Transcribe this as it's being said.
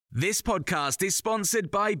This podcast is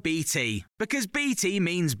sponsored by BT, because BT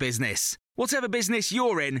means business. Whatever business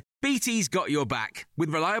you're in, BT's got your back, with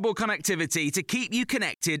reliable connectivity to keep you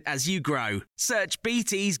connected as you grow. Search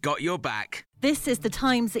BT's got your back. This is the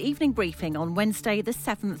Times evening briefing on Wednesday, the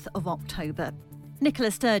 7th of October.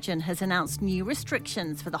 Nicola Sturgeon has announced new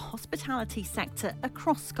restrictions for the hospitality sector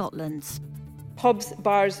across Scotland. Pubs,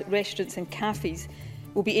 bars, restaurants and cafes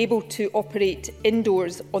will be able to operate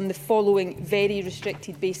indoors on the following very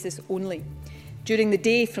restricted basis only. During the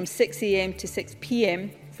day from 6 a.m. to 6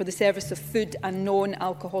 p.m. for the service of food and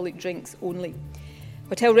non-alcoholic drinks only.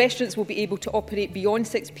 Hotel restaurants will be able to operate beyond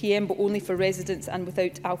 6 p.m. but only for residents and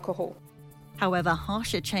without alcohol. However,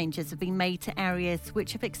 harsher changes have been made to areas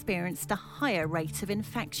which have experienced a higher rate of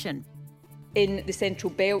infection. In the Central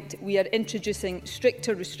Belt, we are introducing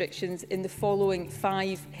stricter restrictions in the following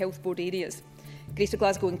 5 health board areas: Greater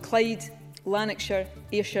Glasgow and Clyde, Lanarkshire,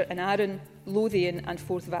 Ayrshire and Arran, Lothian and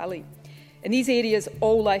Forth Valley. In these areas,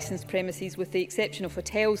 all licensed premises, with the exception of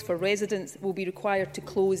hotels for residents, will be required to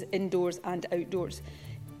close indoors and outdoors,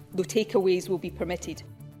 though takeaways will be permitted.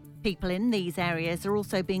 People in these areas are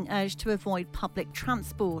also being urged to avoid public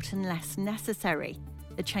transport unless necessary.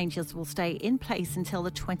 The changes will stay in place until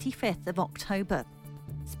the 25th of October.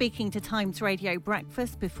 Speaking to Times Radio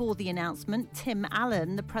Breakfast before the announcement, Tim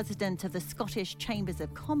Allen, the president of the Scottish Chambers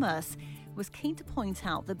of Commerce, was keen to point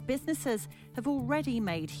out that businesses have already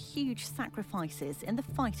made huge sacrifices in the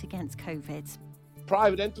fight against COVID.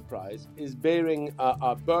 Private enterprise is bearing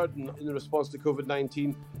a burden in the response to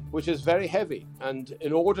COVID-19, which is very heavy. And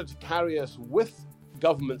in order to carry us with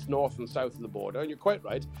governments north and south of the border, and you're quite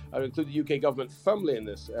right, I would include the UK government firmly in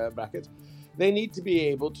this bracket, they need to be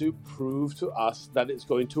able to prove to us that it's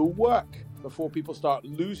going to work before people start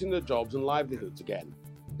losing their jobs and livelihoods again.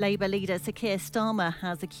 Labour leader Sir Keir Starmer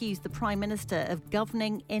has accused the Prime Minister of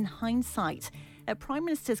governing in hindsight. At Prime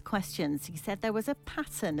Minister's questions, he said there was a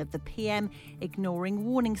pattern of the PM ignoring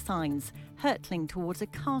warning signs, hurtling towards a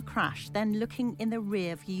car crash, then looking in the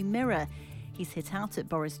rear-view mirror. He's hit out at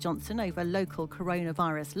Boris Johnson over local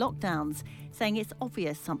coronavirus lockdowns, saying it's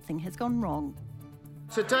obvious something has gone wrong.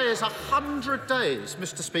 Today is 100 days,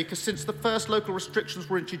 Mr. Speaker, since the first local restrictions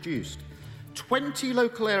were introduced. 20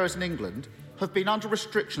 local areas in England have been under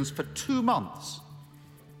restrictions for 2 months.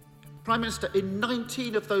 Prime Minister, in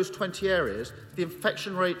 19 of those 20 areas, the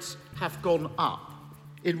infection rates have gone up.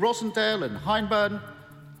 In Rosendale and Hyndburn,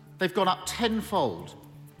 they've gone up tenfold.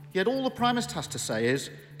 Yet all the Prime Minister has to say is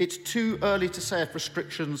it's too early to say if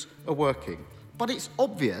restrictions are working. But it's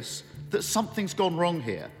obvious that something's gone wrong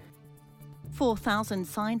here. 4,000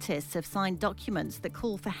 scientists have signed documents that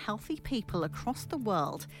call for healthy people across the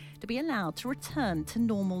world to be allowed to return to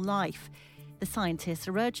normal life. The scientists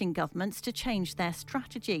are urging governments to change their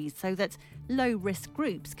strategies so that low-risk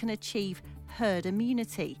groups can achieve herd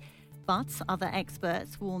immunity. But other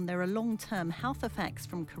experts warn there are long-term health effects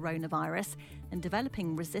from coronavirus, and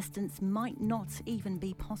developing resistance might not even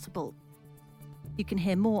be possible. You can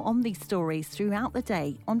hear more on these stories throughout the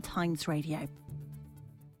day on Times Radio.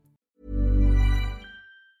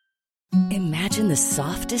 Imagine the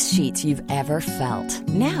softest sheets you've ever felt.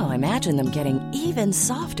 Now imagine them getting even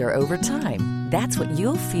softer over time. That's what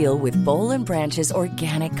you'll feel with Boll & Branch's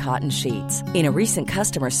organic cotton sheets. In a recent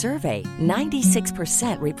customer survey,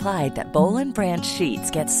 96% replied that Boll & Branch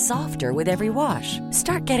sheets get softer with every wash.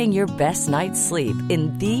 Start getting your best night's sleep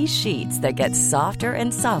in these sheets that get softer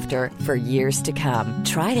and softer for years to come.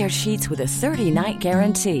 Try their sheets with a 30-night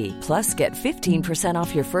guarantee. Plus, get 15%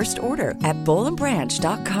 off your first order at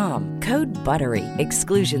bollandbranch.com. Code BUTTERY.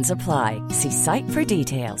 Exclusions apply. See site for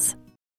details.